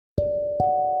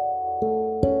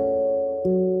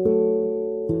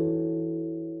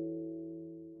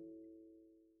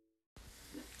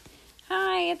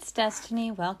it's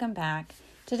Destiny. Welcome back.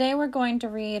 Today we're going to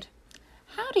read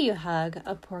How Do You Hug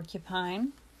a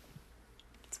Porcupine?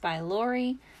 It's by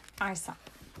Laurie Isop.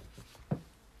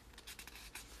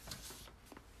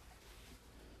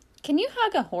 Can you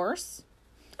hug a horse?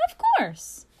 Of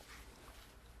course.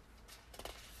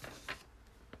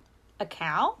 A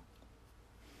cow?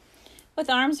 With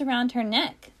arms around her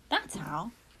neck. That's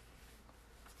how.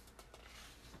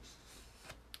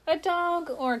 A dog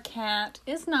or cat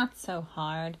is not so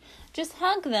hard. Just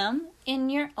hug them in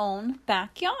your own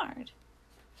backyard.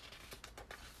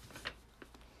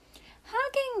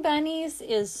 Hugging bunnies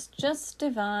is just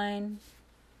divine.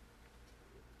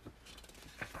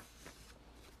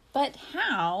 But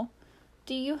how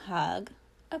do you hug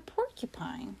a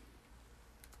porcupine?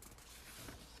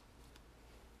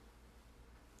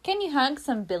 Can you hug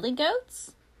some billy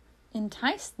goats?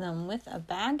 Entice them with a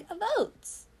bag of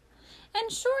oats. And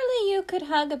surely you could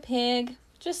hug a pig.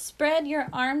 Just spread your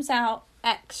arms out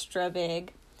extra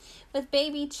big. With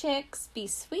baby chicks, be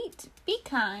sweet, be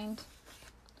kind.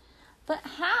 But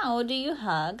how do you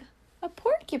hug a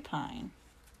porcupine?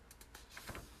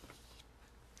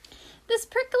 This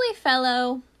prickly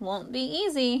fellow won't be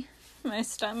easy. My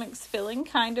stomach's feeling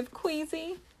kind of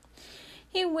queasy.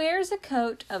 He wears a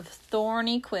coat of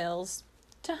thorny quills.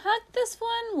 To hug this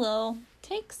one will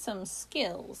take some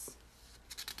skills.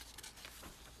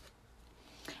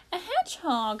 A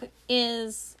hedgehog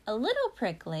is a little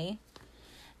prickly.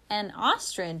 An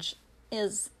ostrich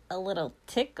is a little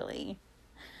tickly.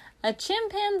 A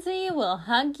chimpanzee will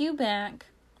hug you back.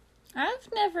 I've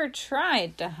never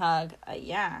tried to hug a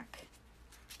yak.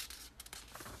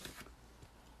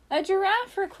 A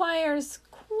giraffe requires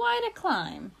quite a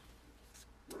climb.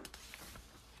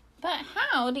 But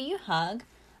how do you hug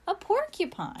a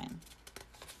porcupine?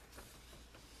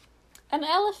 An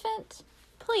elephant?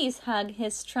 Please hug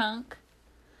his trunk.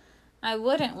 I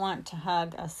wouldn't want to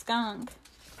hug a skunk.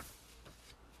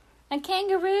 A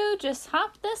kangaroo, just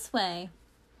hop this way.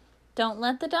 Don't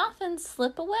let the dolphins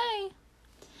slip away.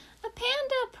 A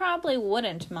panda probably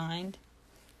wouldn't mind.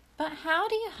 But how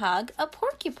do you hug a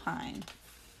porcupine?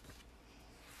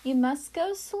 You must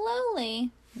go slowly,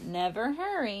 never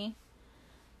hurry.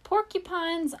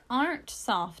 Porcupines aren't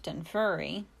soft and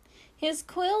furry. His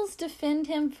quills defend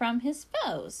him from his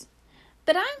foes.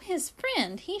 But I'm his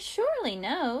friend, he surely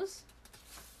knows.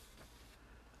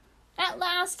 At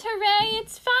last, hooray,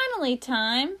 it's finally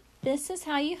time. This is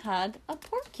how you hug a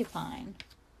porcupine.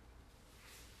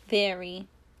 Very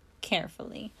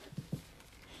carefully.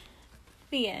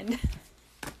 The end.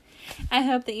 I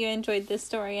hope that you enjoyed this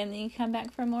story and that you come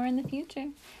back for more in the future.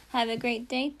 Have a great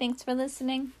day. Thanks for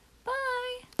listening.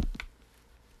 Bye.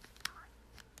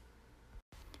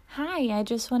 Hi, I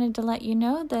just wanted to let you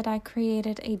know that I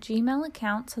created a Gmail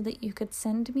account so that you could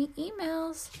send me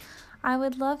emails. I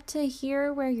would love to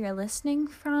hear where you're listening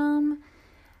from.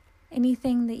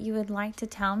 Anything that you would like to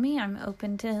tell me, I'm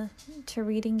open to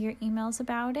reading your emails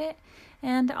about it.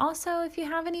 And also, if you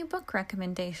have any book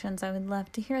recommendations, I would love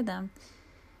to hear them.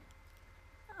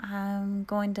 I'm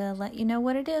going to let you know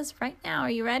what it is right now.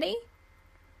 Are you ready?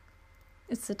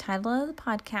 It's the title of the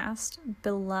podcast,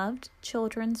 Beloved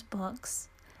Children's Books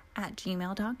at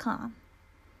gmail.com.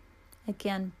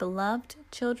 Again, beloved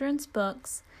children's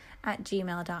books at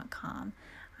gmail.com.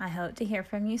 I hope to hear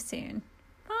from you soon.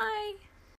 Bye.